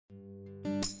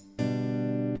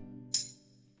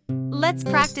Let's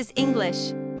practice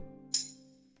English.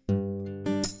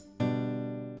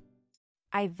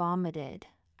 I vomited.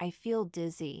 I feel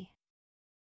dizzy.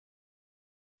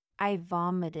 I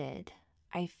vomited.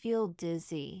 I feel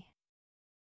dizzy.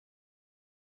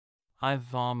 I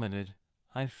vomited.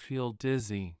 I feel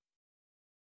dizzy.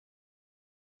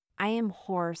 I am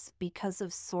hoarse because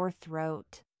of sore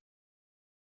throat.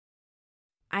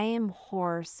 I am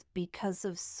hoarse because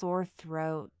of sore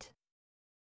throat.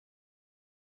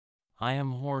 I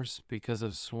am hoarse because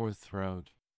of sore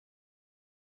throat.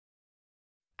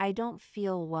 I don't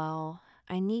feel well.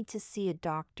 I need to see a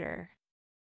doctor.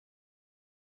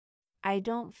 I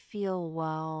don't feel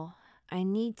well. I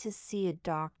need to see a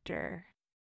doctor.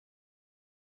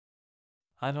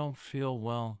 I don't feel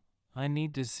well. I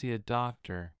need to see a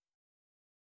doctor.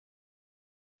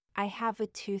 I have a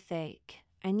toothache.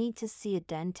 I need to see a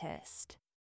dentist.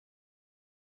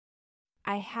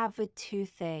 I have a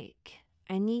toothache.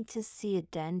 I need to see a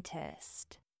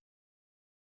dentist.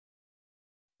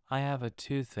 I have a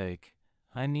toothache.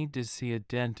 I need to see a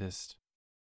dentist.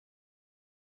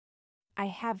 I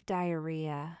have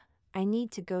diarrhea. I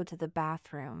need to go to the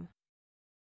bathroom.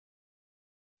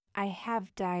 I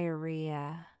have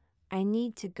diarrhea. I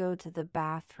need to go to the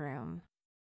bathroom.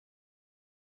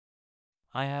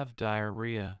 I have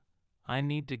diarrhea. I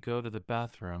need to go to the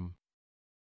bathroom.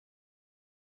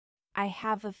 I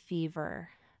have a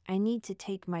fever. I need to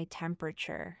take my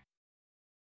temperature.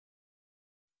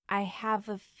 I have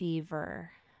a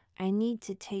fever. I need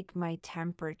to take my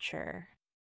temperature.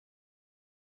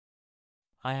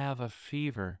 I have a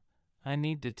fever. I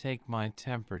need to take my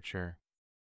temperature.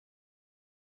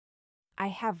 I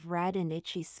have red and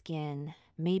itchy skin.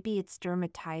 Maybe it's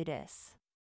dermatitis.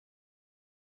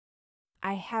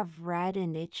 I have red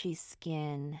and itchy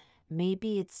skin.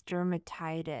 Maybe it's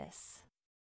dermatitis.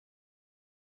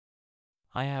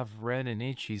 I have red and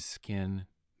itchy skin.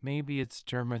 Maybe it's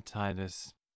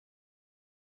dermatitis.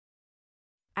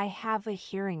 I have a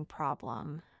hearing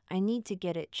problem. I need to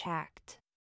get it checked.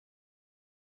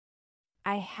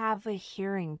 I have a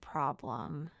hearing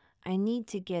problem. I need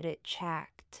to get it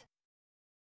checked.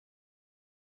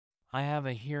 I have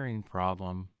a hearing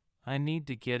problem. I need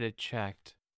to get it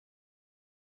checked.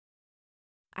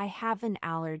 I have an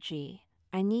allergy.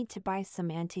 I need to buy some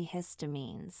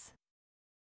antihistamines.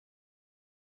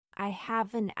 I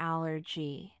have an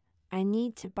allergy. I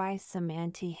need to buy some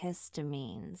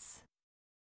antihistamines.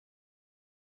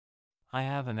 I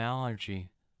have an allergy.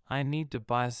 I need to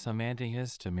buy some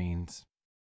antihistamines.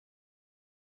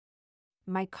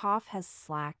 My cough has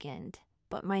slackened,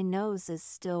 but my nose is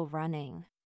still running.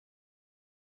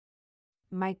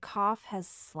 My cough has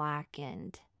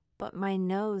slackened, but my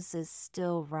nose is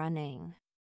still running.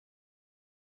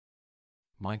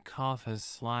 My cough has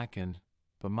slackened,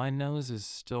 but my nose is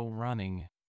still running.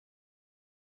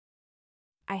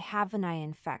 I have an eye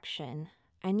infection.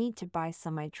 I need to buy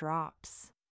some eye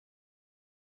drops.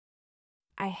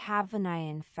 I have an eye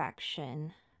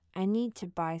infection. I need to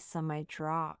buy some eye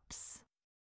drops.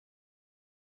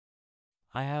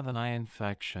 I have an eye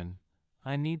infection.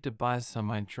 I need to buy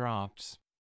some eye drops.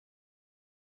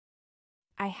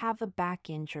 I have a back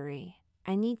injury.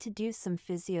 I need to do some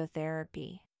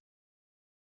physiotherapy.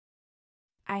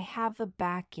 I have a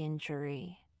back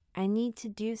injury. I need to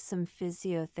do some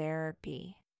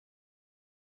physiotherapy.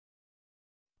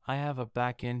 I have a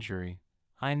back injury.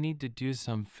 I need to do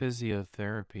some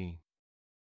physiotherapy.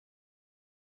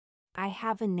 I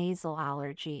have a nasal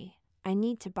allergy. I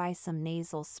need to buy some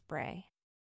nasal spray.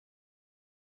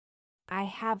 I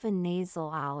have a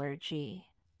nasal allergy.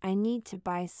 I need to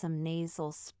buy some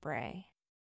nasal spray.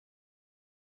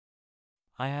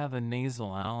 I have a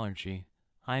nasal allergy.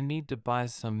 I need to buy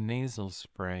some nasal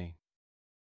spray.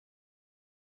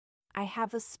 I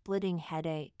have a splitting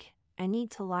headache. I need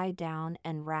to lie down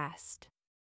and rest.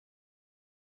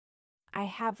 I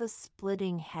have a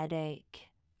splitting headache.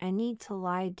 I need to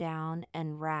lie down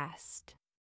and rest.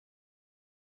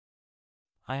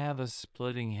 I have a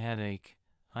splitting headache.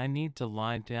 I need to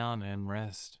lie down and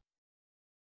rest.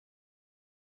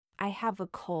 I have a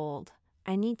cold.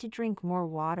 I need to drink more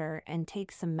water and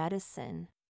take some medicine.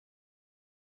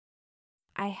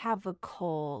 I have a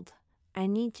cold. I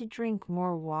need to drink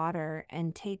more water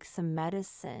and take some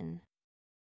medicine.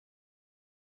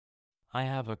 I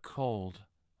have a cold.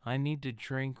 I need to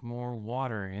drink more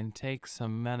water and take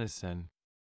some medicine.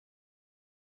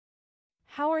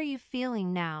 How are you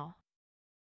feeling now?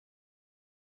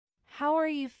 How are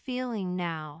you feeling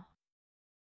now?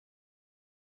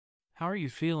 How are you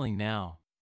feeling now?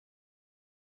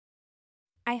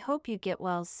 I hope you get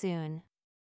well soon.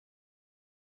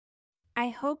 I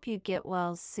hope you get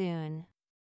well soon.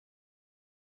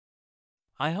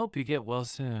 I hope you get well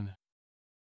soon.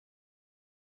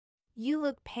 You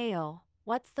look pale.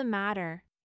 What's the matter?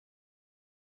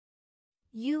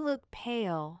 You look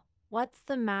pale. What's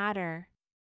the matter?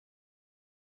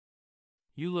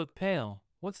 You look pale.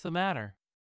 What's the matter?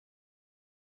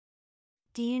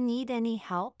 Do you need any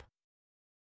help?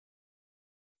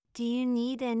 Do you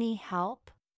need any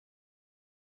help?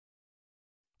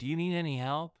 Do you need any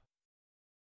help?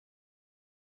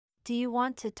 Do you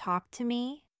want to talk to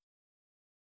me?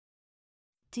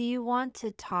 Do you want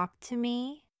to talk to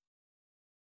me?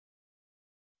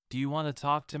 Do you want to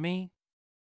talk to me?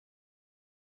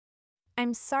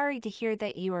 I'm sorry to hear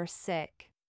that you are sick.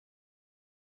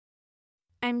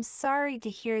 I'm sorry to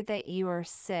hear that you are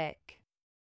sick.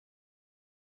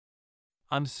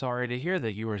 I'm sorry to hear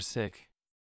that you are sick.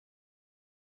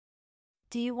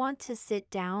 Do you want to sit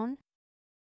down?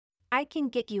 I can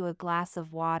get you a glass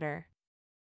of water.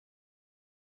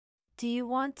 Do you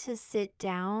want to sit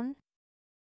down?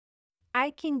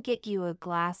 I can get you a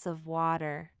glass of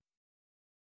water.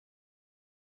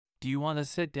 Do you want to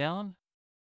sit down?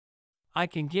 I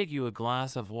can get you a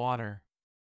glass of water.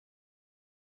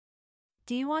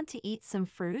 Do you want to eat some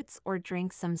fruits or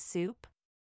drink some soup?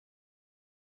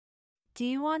 Do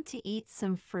you want to eat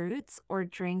some fruits or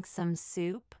drink some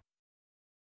soup?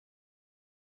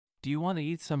 Do you want to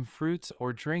eat some fruits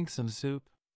or drink some soup?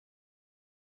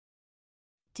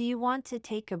 Do you want to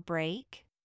take a break?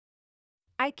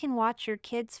 I can watch your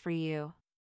kids for you.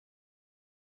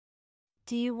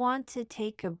 Do you want to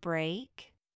take a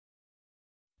break?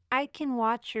 I can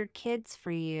watch your kids for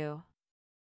you.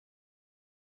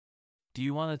 Do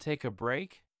you want to take a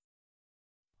break?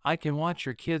 I can watch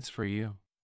your kids for you.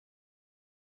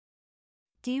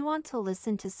 Do you want to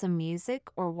listen to some music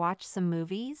or watch some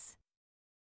movies?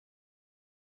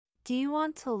 Do you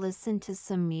want to listen to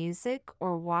some music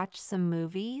or watch some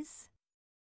movies?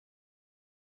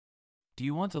 Do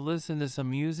you want to listen to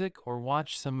some music or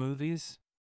watch some movies?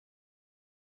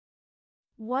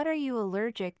 What are you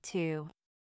allergic to?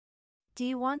 Do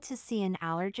you want to see an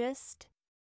allergist?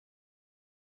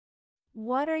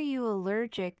 What are you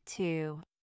allergic to?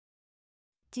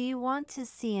 Do you want to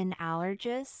see an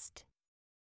allergist?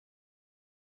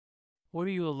 What are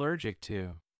you allergic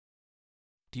to?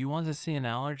 Do you want to see an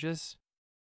allergist?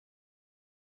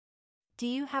 Do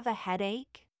you have a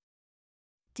headache?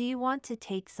 Do you want to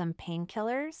take some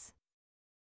painkillers?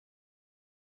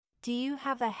 Do you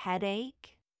have a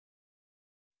headache?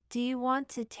 Do you want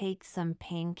to take some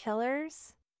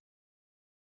painkillers?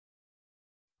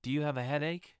 Do you have a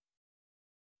headache?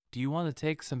 Do you want to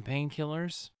take some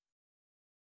painkillers?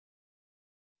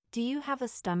 Do you have a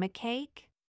stomachache?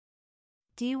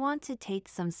 Do you want to take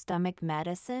some stomach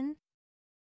medicine?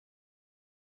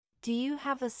 Do you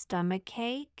have a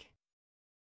stomachache?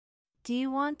 Do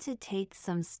you want to take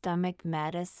some stomach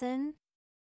medicine?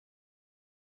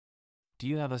 Do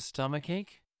you have a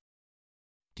stomachache?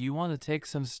 Do you want to take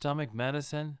some stomach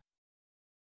medicine?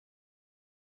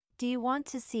 Do you want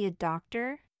to see a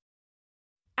doctor?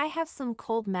 I have some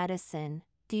cold medicine.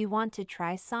 Do you want to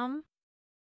try some?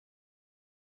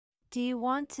 Do you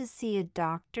want to see a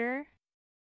doctor?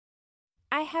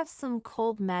 I have some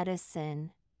cold medicine.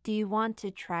 Do you want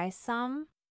to try some?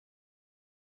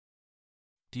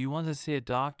 Do you want to see a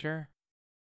doctor?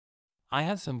 I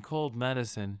have some cold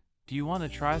medicine. Do you want to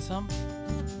try some?